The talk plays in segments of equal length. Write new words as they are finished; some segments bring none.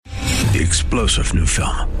the explosive new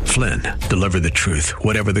film, Flynn, Deliver the Truth,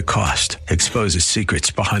 Whatever the Cost, exposes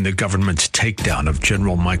secrets behind the government's takedown of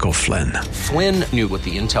General Michael Flynn. Flynn knew what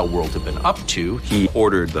the intel world had been up to. He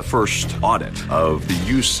ordered the first audit of the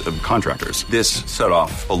use of contractors. This set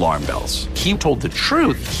off alarm bells. He told the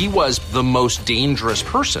truth. He was the most dangerous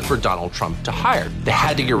person for Donald Trump to hire. They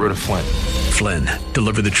had to get rid of Flynn. Flynn,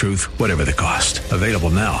 Deliver the Truth, Whatever the Cost. Available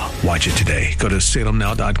now. Watch it today. Go to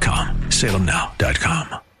salemnow.com.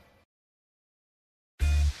 salemnow.com.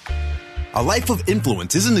 A life of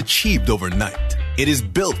influence isn't achieved overnight. It is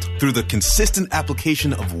built through the consistent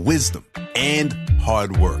application of wisdom and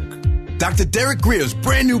hard work. Dr. Derek Grier's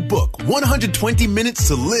brand new book, 120 Minutes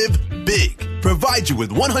to Live Big, provides you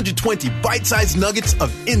with 120 bite-sized nuggets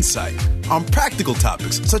of insight on practical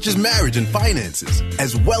topics such as marriage and finances,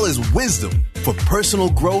 as well as wisdom for personal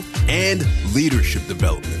growth and leadership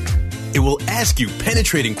development. It will ask you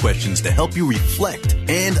penetrating questions to help you reflect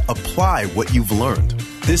and apply what you've learned.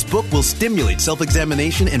 This book will stimulate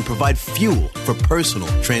self-examination and provide fuel for personal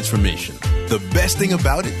transformation. The best thing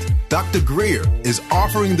about it, Dr. Grier is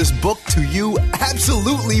offering this book to you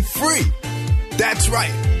absolutely free. That's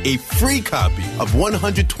right, a free copy of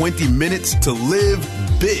 120 Minutes to Live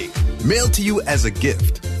Big, mailed to you as a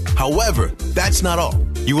gift. However, that's not all.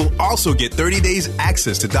 You will also get 30 days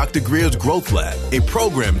access to Dr. Grier's Growth Lab, a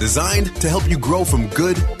program designed to help you grow from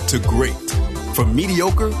good to great, from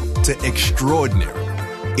mediocre to extraordinary.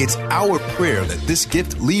 It's our prayer that this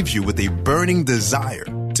gift leaves you with a burning desire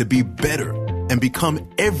to be better and become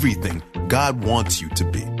everything God wants you to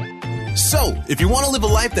be. So, if you want to live a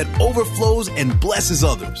life that overflows and blesses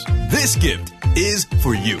others, this gift is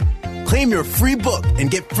for you. Claim your free book and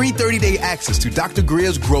get free 30-day access to Dr.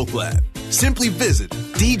 Grier's Growth Lab. Simply visit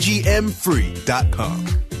dgmfree.com.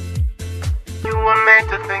 You were meant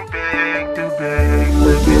to think big, too big,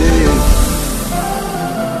 live big.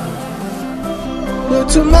 But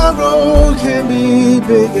tomorrow can be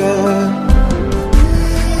bigger.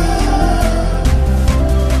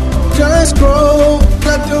 Just grow,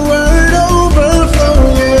 let the word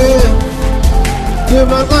overflow, yeah. Live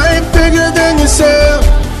a life bigger than yourself.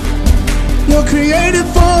 You're created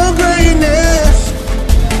for greatness.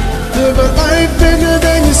 Live a life bigger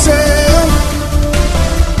than yourself.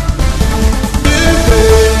 Live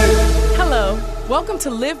big. Hello, welcome to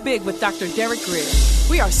Live Big with Dr. Derek Grier.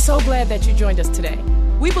 We are so glad that you joined us today.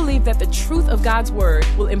 We believe that the truth of God's Word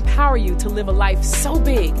will empower you to live a life so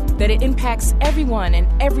big that it impacts everyone and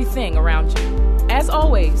everything around you. As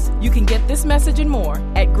always, you can get this message and more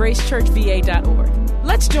at gracechurchva.org.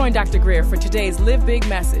 Let's join Dr. Grier for today's Live Big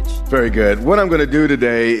message. Very good. What I'm going to do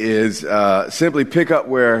today is simply pick up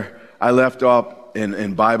where I left off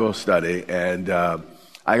in Bible study. And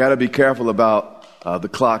I got to be careful about the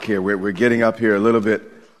clock here. We're getting up here a little bit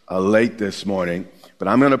late this morning. But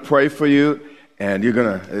I'm going to pray for you, and you're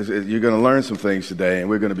going to learn some things today, and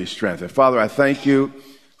we're going to be strengthened. Father, I thank you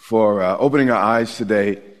for opening our eyes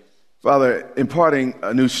today. Father, imparting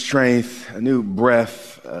a new strength, a new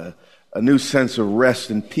breath, a new sense of rest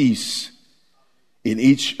and peace in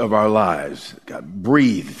each of our lives. God,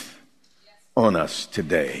 breathe on us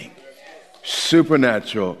today.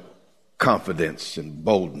 Supernatural confidence and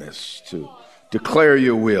boldness to declare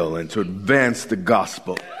your will and to advance the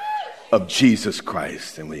gospel of Jesus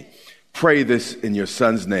Christ. And we pray this in your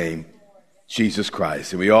Son's name, Jesus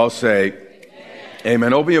Christ. And we all say, Amen.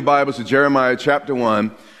 Amen. Open your Bibles to Jeremiah chapter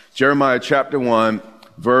 1. Jeremiah chapter 1,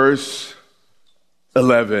 verse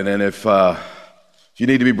 11. And if you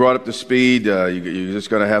need to be brought up to speed, you're just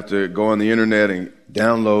going to have to go on the internet and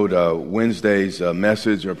download Wednesday's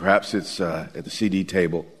message, or perhaps it's at the CD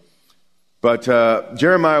table. But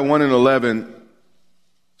Jeremiah 1 and 11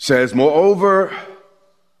 says, moreover,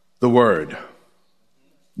 the word.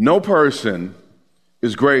 No person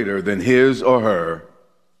is greater than his or her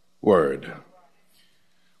word.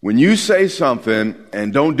 When you say something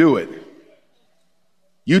and don't do it,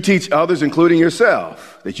 you teach others, including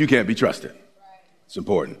yourself, that you can't be trusted. It's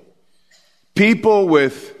important. People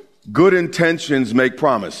with good intentions make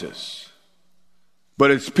promises,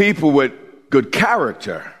 but it's people with good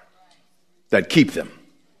character that keep them.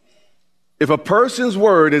 If a person's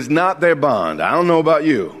word is not their bond, I don't know about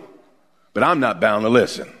you, but I'm not bound to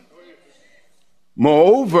listen.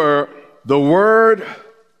 Moreover, the word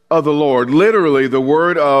of the Lord, literally the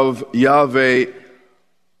word of Yahweh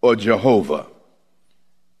or Jehovah,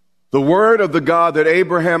 the word of the God that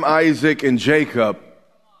Abraham, Isaac, and Jacob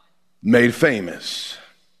made famous,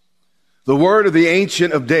 the word of the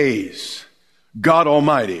Ancient of Days, God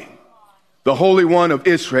Almighty, the Holy One of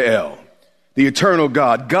Israel, the eternal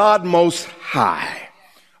God, God Most High,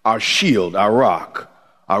 our shield, our rock,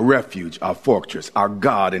 our refuge, our fortress, our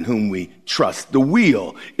God in whom we trust, the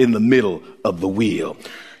wheel in the middle of the wheel.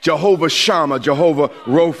 Jehovah Shammah, Jehovah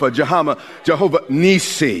Rapha, Jehovah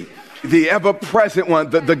Nisi, the ever-present one,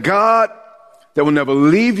 the God that will never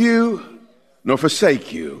leave you nor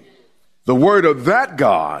forsake you. The word of that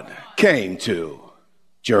God came to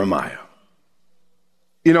Jeremiah.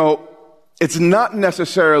 You know, it's not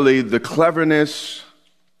necessarily the cleverness,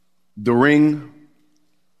 the ring,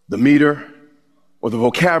 the meter, or the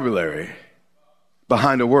vocabulary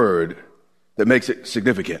behind a word that makes it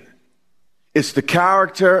significant. It's the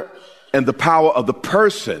character and the power of the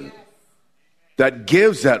person that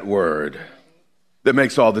gives that word that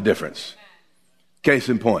makes all the difference. Case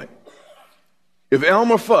in point. If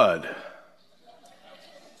Elmer Fudd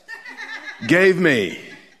gave me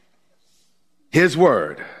his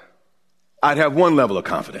word, I'd have one level of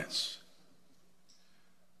confidence.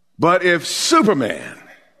 But if Superman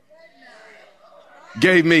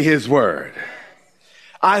gave me his word,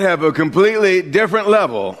 I'd have a completely different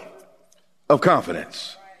level of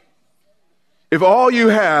confidence. If all you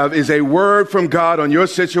have is a word from God on your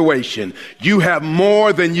situation, you have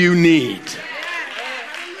more than you need.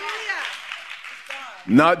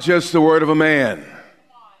 Not just the word of a man,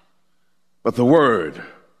 but the word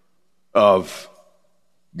of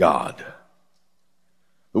God.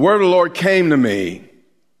 The word of the Lord came to me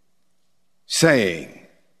saying,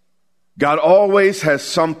 God always has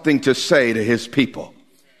something to say to his people.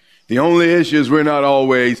 The only issue is we're not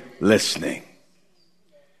always listening.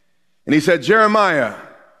 And he said, Jeremiah,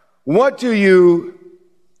 what do you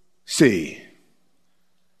see?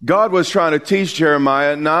 God was trying to teach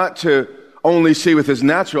Jeremiah not to only see with his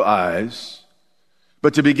natural eyes,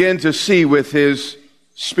 but to begin to see with his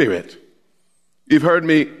spirit. You've heard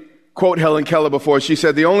me quote Helen Keller before. She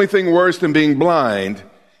said, the only thing worse than being blind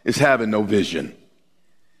is having no vision.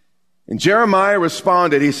 And Jeremiah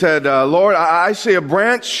responded. He said, Lord, I see a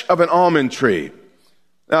branch of an almond tree.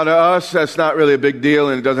 Now, to us, that's not really a big deal,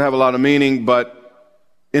 and it doesn't have a lot of meaning, but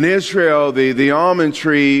in Israel, the almond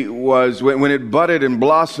tree was, when it budded and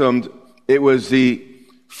blossomed, it was the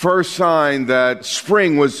first sign that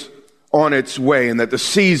spring was on its way and that the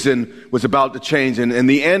season was about to change, and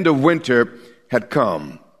the end of winter had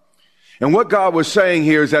come. And what God was saying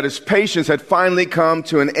here is that his patience had finally come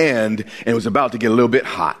to an end and it was about to get a little bit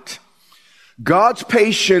hot. God's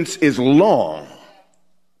patience is long,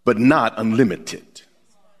 but not unlimited.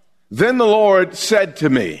 Then the Lord said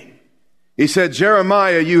to me, he said,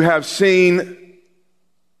 Jeremiah, you have seen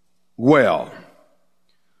well.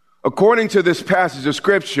 According to this passage of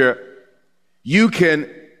scripture, you can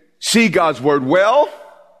see God's word well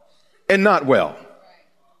and not well.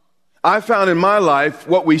 I found in my life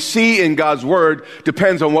what we see in God's word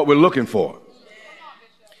depends on what we're looking for.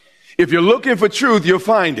 If you're looking for truth, you'll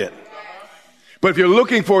find it. But if you're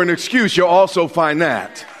looking for an excuse, you'll also find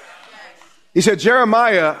that. He said,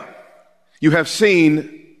 Jeremiah, you have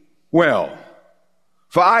seen well,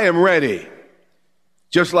 for I am ready.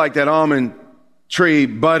 Just like that almond tree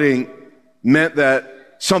budding meant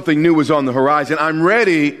that something new was on the horizon. I'm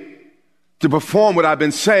ready to perform what I've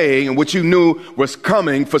been saying and what you knew was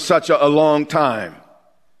coming for such a long time.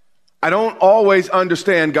 I don't always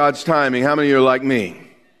understand God's timing. How many of you are like me?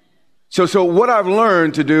 So what I've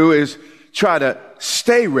learned to do is try to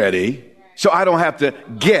stay ready so I don't have to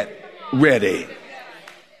get ready.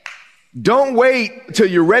 Don't wait till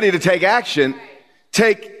you're ready to take action.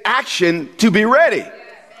 Take action to be ready.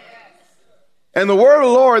 And the word of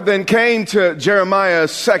the Lord then came to Jeremiah a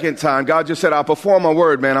second time. God just said, I'll perform my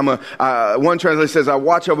word, man. One translation says, I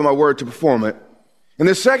watch over my word to perform it. And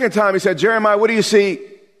the second time he said, Jeremiah, what do you see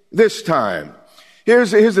this time?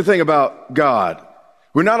 Here's the thing about God.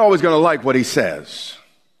 We're not always going to like what he says.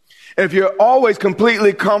 And if you're always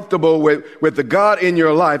completely comfortable with the God in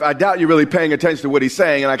your life, I doubt you're really paying attention to what he's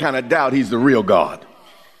saying, and I kind of doubt he's the real God.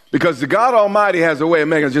 Because the God Almighty has a way of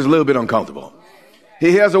making us just a little bit uncomfortable.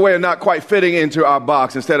 He has a way of not quite fitting into our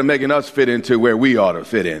box instead of making us fit into where we ought to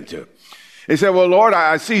fit into. He said, well, Lord,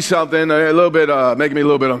 I see something a little bit, making me a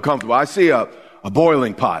little bit uncomfortable. I see a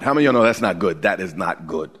boiling pot. How many of you know that's not good? That is not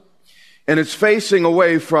good. And it's facing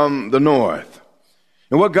away from the north.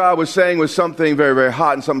 And what God was saying was something very, very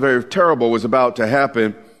hot and something very terrible was about to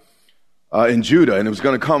happen in Judah. And it was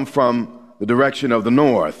going to come from the direction of the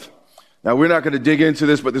north. Now, we're not going to dig into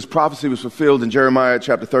this, but this prophecy was fulfilled in Jeremiah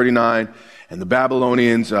chapter 39. And the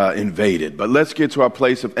Babylonians invaded. But let's get to our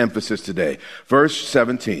place of emphasis today. Verse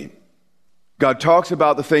 17. God talks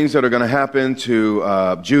about the things that are going to happen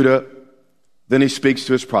to Judah. Then he speaks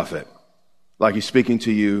to his prophet, like he's speaking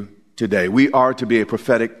to you today. We are to be a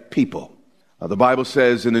prophetic people. The Bible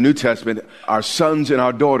says in the New Testament, our sons and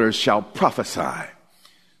our daughters shall prophesy.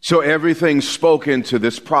 So everything spoken to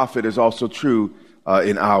this prophet is also true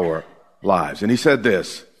in our lives. And he said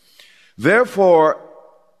this, therefore,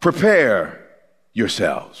 prepare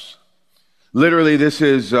yourselves. Literally, this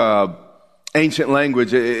is ancient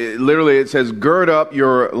language. Literally, it says, gird up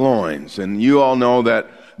your loins. And you all know that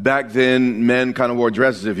back then, men kind of wore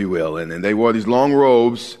dresses, if you will. And they wore these long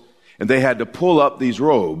robes, and they had to pull up these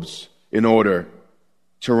robes in order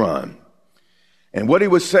to run. And what he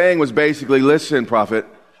was saying was basically, listen, prophet,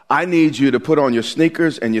 I need you to put on your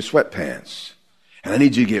sneakers and your sweatpants. And I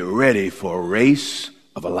need you to get ready for a race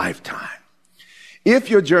of a lifetime. If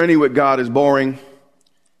your journey with God is boring,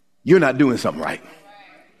 you're not doing something right.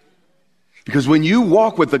 Because when you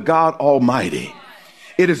walk with the God Almighty,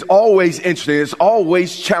 it is always interesting. It's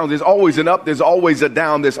always challenging. There's always an up. There's always a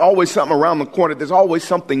down. There's always something around the corner. There's always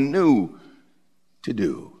something new to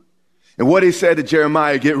do. And what he said to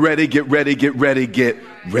Jeremiah, get ready, get ready, get ready, get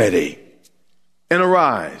ready. And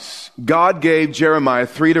arise. God gave Jeremiah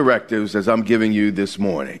 3 directives as I'm giving you this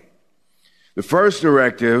morning. The first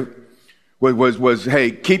directive was,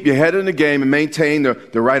 hey, keep your head in the game and maintain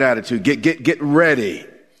the right attitude. Get ready.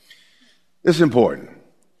 This is important.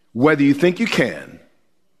 Whether you think you can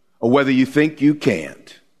or whether you think you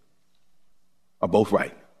can't are both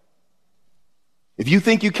right. If you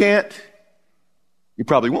think you can't, you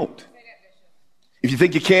probably won't. If you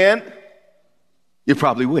think you can, you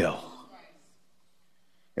probably will.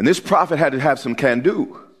 And this prophet had to have some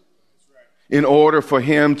can-do in order for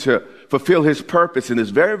him to fulfill his purpose in this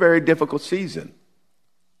very, very difficult season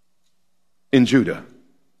in Judah.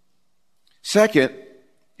 Second,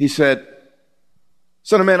 he said,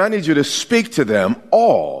 son of man, I need you to speak to them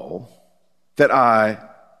all that I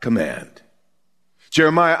command.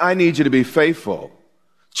 Jeremiah, I need you to be faithful.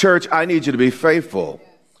 Church, I need you to be faithful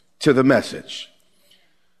to the message.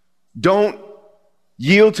 Don't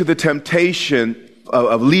yield to the temptation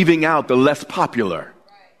of leaving out the less popular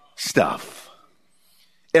stuff.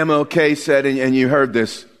 MLK said, and you heard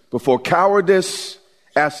this before, cowardice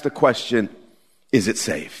asked the question, is it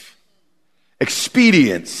safe?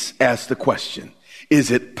 Expedience asked the question,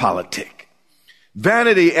 is it politic?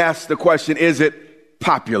 Vanity asks the question, is it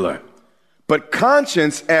popular? But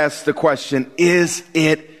conscience asks the question, is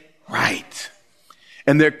it right?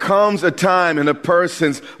 And there comes a time in a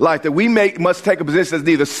person's life that we must take a position that's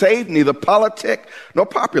neither safe, neither politic, nor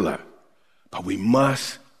popular. But we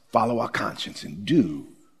must follow our conscience and do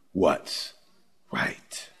what's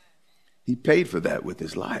right. He paid for that with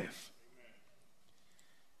his life.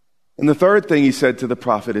 And the third thing he said to the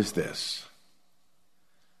prophet is this.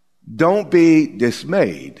 Don't be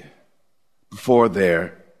dismayed before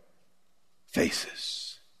their faces.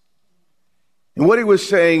 And what he was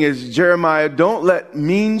saying is, Jeremiah, don't let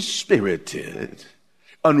mean-spirited,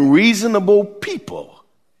 unreasonable people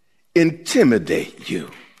intimidate you.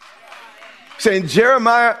 Saying,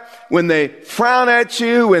 Jeremiah, when they frown at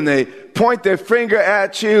you, when they point their finger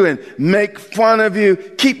at you and make fun of you,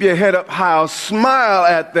 keep your head up high, smile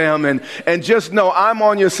at them, and just know I'm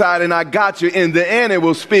on your side and I got you. In the end, it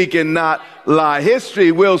will speak and not lie.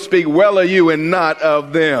 History will speak well of you and not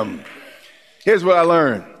of them. Here's what I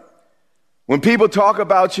learned. When people talk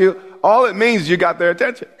about you, all it means is you got their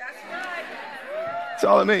attention. That's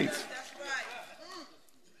all it means.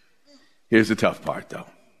 Here's the tough part, though.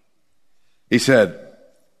 He said,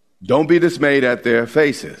 don't be dismayed at their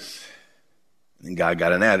faces. And God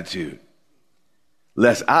got an attitude.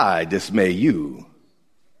 Lest I dismay you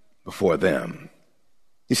before them.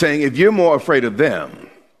 He's saying, if you're more afraid of them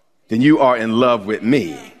than you are in love with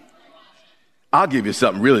me, I'll give you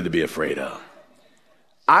something really to be afraid of.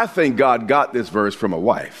 I think God got this verse from a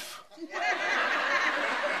wife.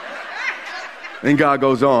 And God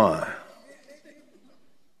goes on.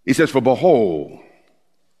 He says, for behold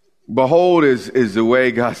is the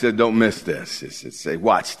way God said, don't miss this. It's say,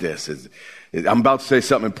 watch this. I'm about to say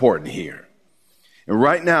something important here. And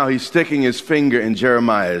right now he's sticking his finger in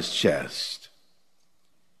Jeremiah's chest.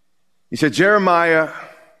 He said, Jeremiah,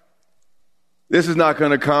 this is not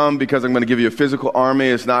going to come because I'm going to give you a physical army.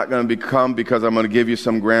 It's not going to come because I'm going to give you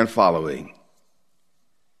some grand following.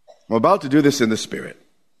 I'm about to do this in the spirit.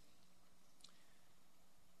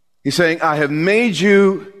 He's saying, I have made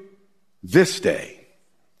you this day,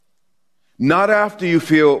 not after you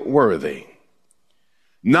feel worthy.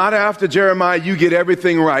 Not after, Jeremiah, you get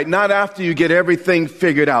everything right. Not after you get everything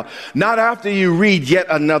figured out. Not after you read yet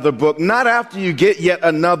another book. Not after you get yet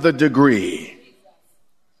another degree.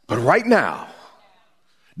 But right now,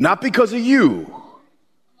 not because of you,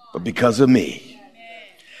 but because of me.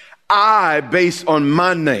 I, based on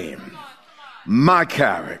my name, my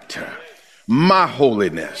character, my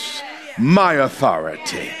holiness, my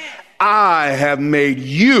authority, I have made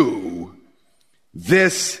you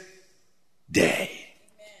this day.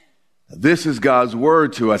 This is God's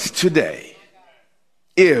word to us today,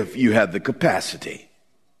 if you have the capacity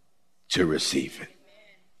to receive it.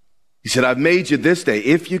 He said, I've made you this day,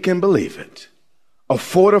 if you can believe it, a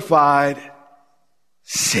fortified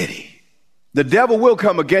city. The devil will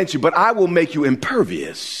come against you, but I will make you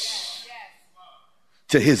impervious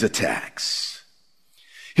to his attacks.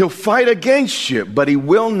 He'll fight against you, but he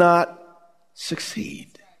will not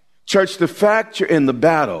succeed. Church, the fact you're in the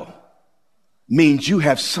battle means you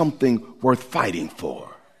have something worth fighting for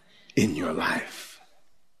in your life.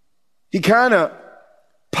 He kind of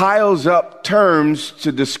piles up terms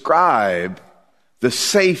to describe the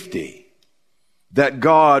safety that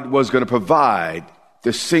God was going to provide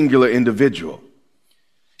this singular individual.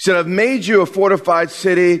 He said, I've made you a fortified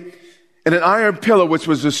city and an iron pillar, which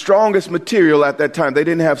was the strongest material at that time. They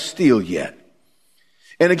didn't have steel yet.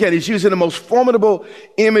 And again, he's using the most formidable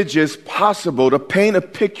images possible to paint a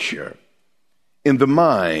picture in the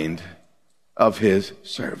mind of his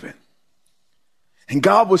servant. And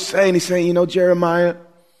God was saying, he's saying, you know, Jeremiah,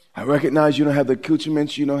 I recognize you don't have the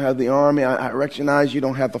accoutrements, you don't have the army. I recognize you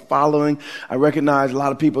don't have the following. I recognize a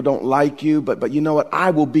lot of people don't like you, but you know what?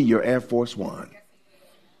 I will be your Air Force One.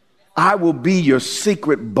 I will be your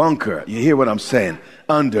secret bunker. You hear what I'm saying?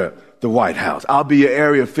 Under the White House. I'll be your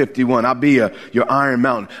Area 51. I'll be your Iron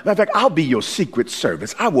Mountain. Matter of fact, I'll be your Secret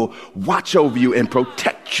Service. I will watch over you and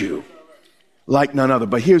protect you like none other.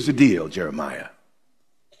 But here's the deal, Jeremiah.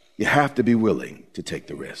 You have to be willing to take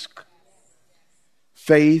the risk.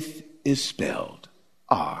 Faith is spelled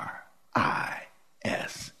R-I-S-K.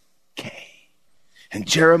 And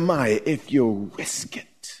Jeremiah, if you'll risk it,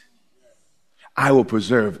 I will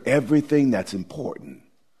preserve everything that's important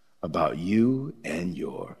about you and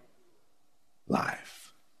your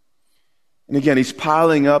life. And again, he's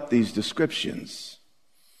piling up these descriptions.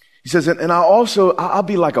 He says, and I'll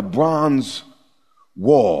be like a bronze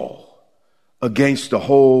wall against the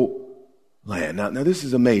whole land. Now this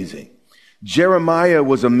is amazing. Jeremiah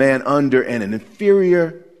was a man under an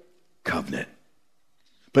inferior covenant.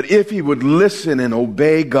 But if he would listen and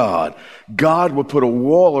obey God, God would put a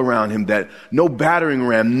wall around him that no battering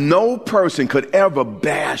ram, no person could ever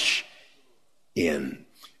bash in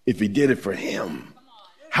if he did it for him.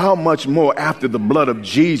 How much more after the blood of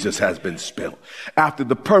Jesus has been spilled, after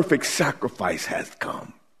the perfect sacrifice has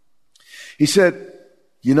come. He said,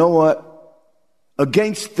 you know what?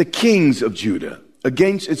 Against the kings of Judah,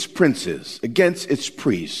 against its princes, against its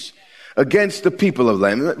priests, against the people of the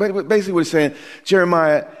land. Basically what he's saying,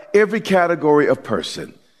 Jeremiah, every category of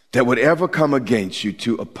person that would ever come against you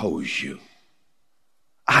to oppose you,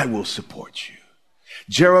 I will support you.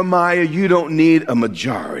 Jeremiah, you don't need a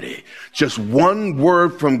majority. Just one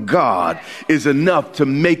word from God is enough to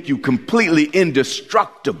make you completely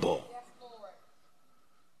indestructible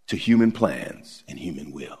to human plans and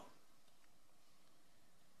human will.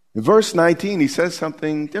 In verse 19, he says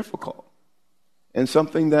something difficult and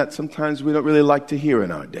something that sometimes we don't really like to hear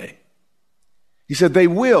in our day. He said, they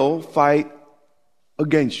will fight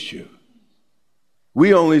against you.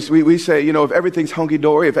 We say, you know, if everything's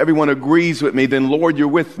hunky-dory, if everyone agrees with me, then Lord, you're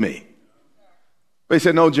with me. But he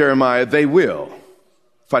said, no, Jeremiah, they will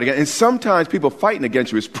fight against. And sometimes people fighting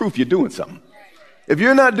against you is proof you're doing something. If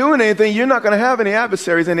you're not doing anything, you're not going to have any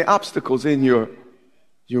adversaries, any obstacles in your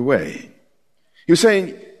way. He was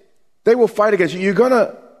saying, they will fight against you. You're going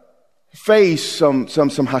to face some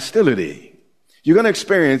hostility. You're going to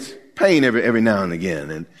experience pain every now and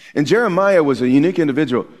again. And Jeremiah was a unique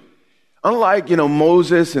individual. Unlike, you know,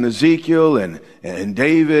 Moses and Ezekiel and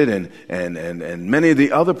David and many of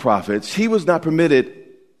the other prophets, he was not permitted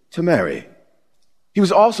to marry. He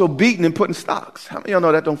was also beaten and put in stocks. How many of y'all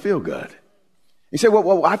know that don't feel good? You say,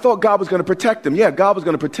 well, I thought God was going to protect him. Yeah, God was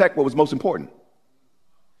going to protect what was most important,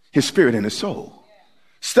 his spirit and his soul.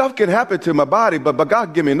 Stuff can happen to my body, but God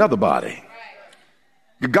can give me another body.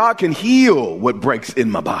 God can heal what breaks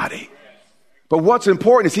in my body. But what's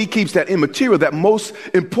important is he keeps that immaterial, that most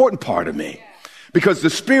important part of me. Because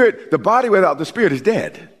the body without the spirit is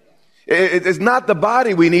dead. It's not the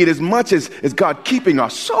body we need as much as God keeping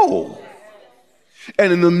our soul.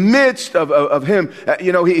 And in the midst of him,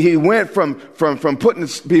 you know, he went from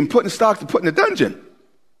being put in stocks to put in a dungeon.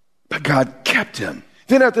 But God kept him.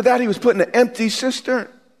 Then after that, he was put in an empty cistern.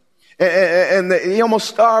 And he almost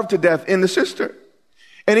starved to death in the cistern.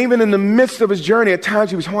 And even in the midst of his journey, at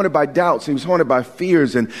times he was haunted by doubts. He was haunted by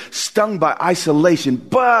fears and stung by isolation.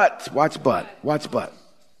 But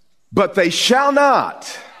they shall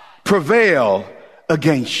not prevail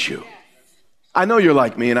against you. I know you're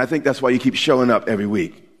like me, and I think that's why you keep showing up every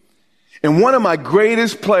week. And one of my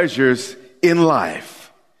greatest pleasures in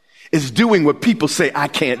life is doing what people say I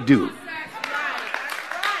can't do.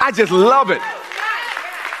 I just love it.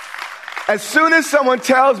 As soon as someone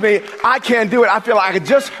tells me I can't do it, I feel like I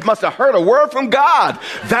just must have heard a word from God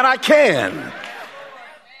that I can.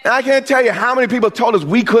 And I can't tell you how many people told us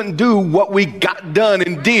we couldn't do what we got done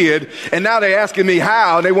and did, and now they're asking me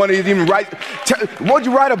how, and they want to even write, won't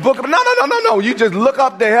you write a book? No. You just look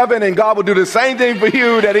up to heaven, and God will do the same thing for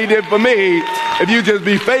you that he did for me if you just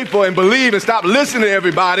be faithful and believe and stop listening to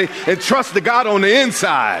everybody and trust the God on the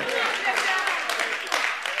inside.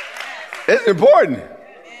 It's important.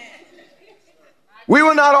 We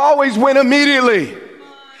will not always win immediately,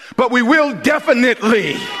 but we will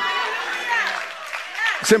definitely.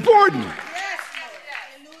 It's important.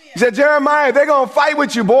 He said, Jeremiah, they're going to fight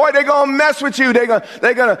with you, boy. They're going to mess with you. They're going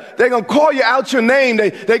to call you out your name.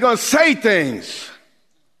 They're going to say things.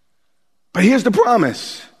 But here's the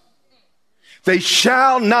promise. They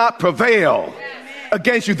shall not prevail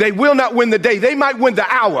against you. They will not win the day. They might win the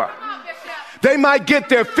hour. They might get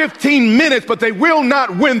there 15 minutes, but they will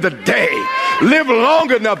not win the day. Live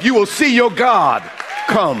long enough, you will see your God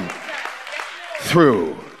come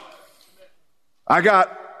through. I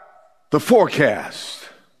got the forecast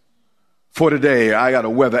for today. I got a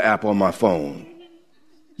weather app on my phone.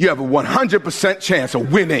 You have a 100% chance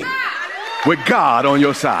of winning with God on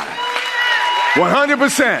your side.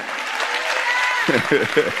 100%.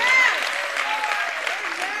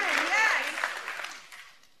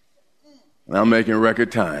 And I'm making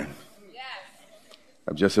record time.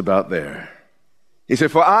 I'm just about there. He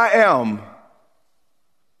said, for I am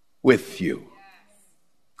with you.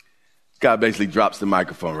 God basically drops the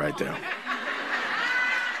microphone right there.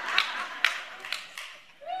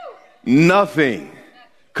 Nothing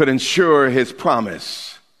could ensure his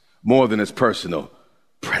promise more than his personal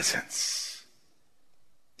presence.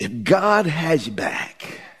 If God has you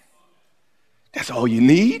back, that's all you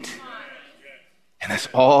need, and that's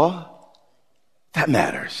all that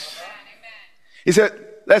matters. He said,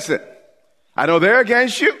 listen, I know they're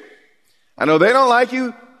against you. I know they don't like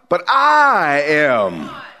you, but I am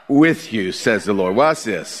with you, says the Lord. Watch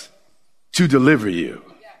this. To deliver you.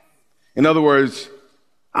 In other words,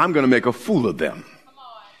 I'm going to make a fool of them.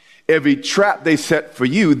 Every trap they set for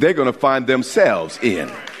you, they're going to find themselves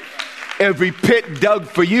in. Every pit dug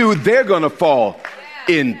for you, they're going to fall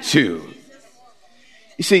into.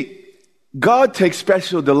 You see, God takes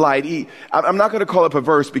special delight. I'm not going to call it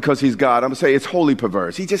perverse because he's God. I'm going to say it's wholly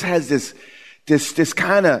perverse. He just has this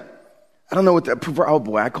kind of, I don't know what oh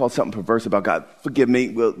boy, I called something perverse about God. Forgive me.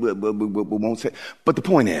 We won't say. But the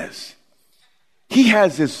point is, he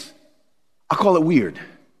has this, I call it weird.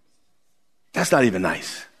 That's not even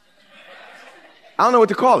nice. I don't know what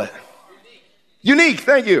to call it. Unique.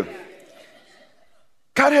 Thank you.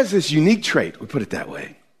 God has this unique trait. We put it that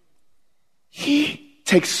way. He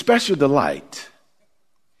takes special delight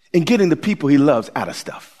in getting the people he loves out of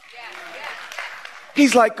stuff.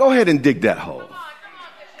 He's like, go ahead and dig that hole.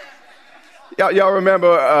 Y'all remember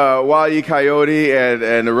Wile E. Coyote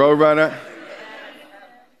and the Roadrunner?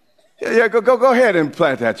 Yeah, go ahead and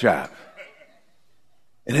plant that trap.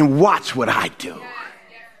 And then watch what I do.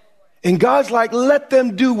 And God's like, let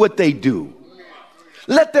them do what they do.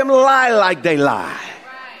 Let them lie like they lie.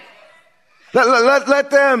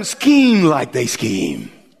 Let them scheme like they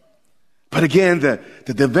scheme. But again,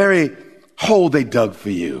 the very hole they dug for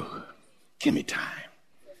you, give me time.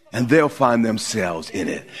 And they'll find themselves in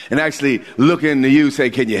it. And actually look into you, say,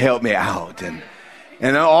 can you help me out?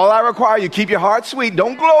 And all I require, you keep your heart sweet.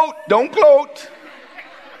 Don't gloat. Don't gloat.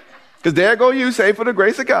 Because there go you, say, for the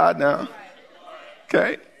grace of God now.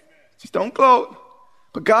 Okay? Just don't gloat.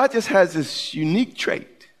 But God just has this unique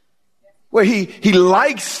trait where he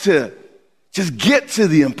likes to just get to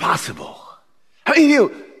the impossible. I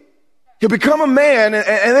mean, he'll become a man,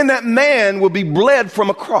 and then that man will be bled from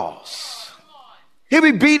a cross. He'll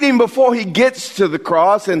be beating him before he gets to the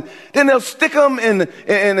cross, and then they'll stick him in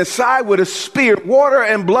the side with a spear. Water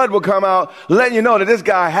and blood will come out, letting you know that this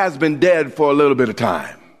guy has been dead for a little bit of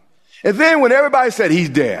time. And then when everybody said he's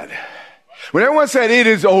dead, when everyone said it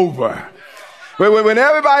is over, when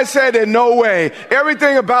everybody said there's no way,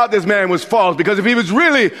 everything about this man was false, because if he was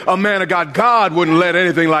really a man of God, God wouldn't let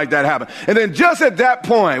anything like that happen. And then just at that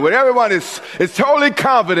point, when everyone is totally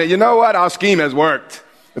confident, you know what, our scheme has worked.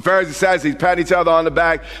 The Pharisees and Sadducees pat each other on the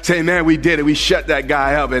back, saying, man, we did it. We shut that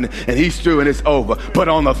guy up, and he's through, and it's over. But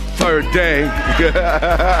on the third day...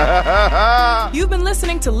 You've been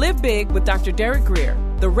listening to Live Big with Dr. Derek Grier,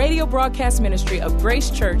 the radio broadcast ministry of Grace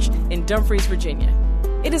Church in Dumfries, Virginia.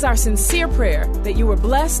 It is our sincere prayer that you are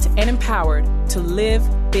blessed and empowered to live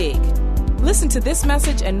big. Listen to this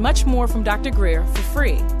message and much more from Dr. Greer for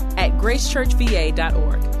free at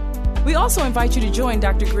gracechurchva.org. We also invite you to join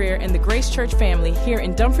Dr. Greer and the Grace Church family here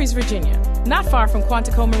in Dumfries, Virginia, not far from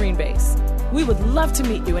Quantico Marine Base. We would love to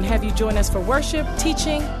meet you and have you join us for worship,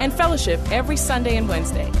 teaching, and fellowship every Sunday and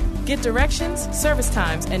Wednesday. Get directions, service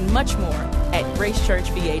times, and much more at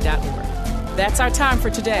gracechurchva.org. That's our time for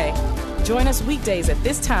today. Join us weekdays at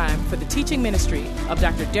this time for the teaching ministry of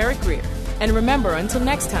Dr. Derek Greer. And remember, until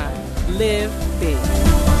next time, live big.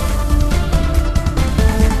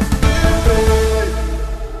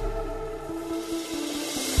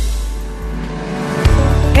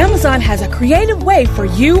 Amazon has a creative way for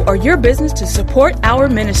you or your business to support our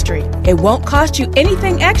ministry. It won't cost you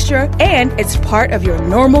anything extra, and it's part of your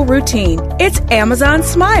normal routine. It's Amazon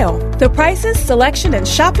Smile. The prices, selection, and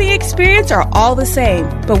shopping experience are all the same.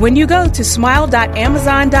 But when you go to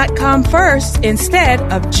smile.amazon.com first, instead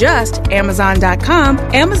of just Amazon.com,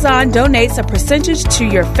 Amazon donates a percentage to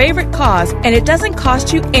your favorite cause, and it doesn't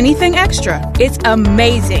cost you anything extra. It's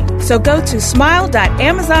amazing. So go to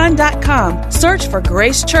smile.amazon.com, search for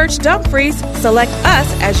Grace Church Dumfries, select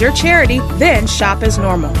us as your charity, then shop as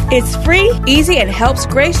normal. It's free, easy, and helps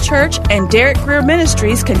Grace Church and Derek Greer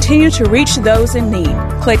Ministries continue to reach those in need.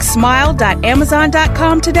 Click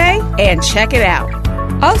smile.amazon.com today and check it out.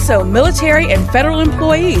 Also, military and federal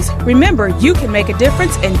employees, remember you can make a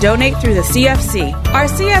difference and donate through the CFC. Our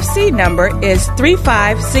CFC number is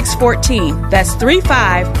 35614. That's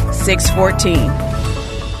 35614.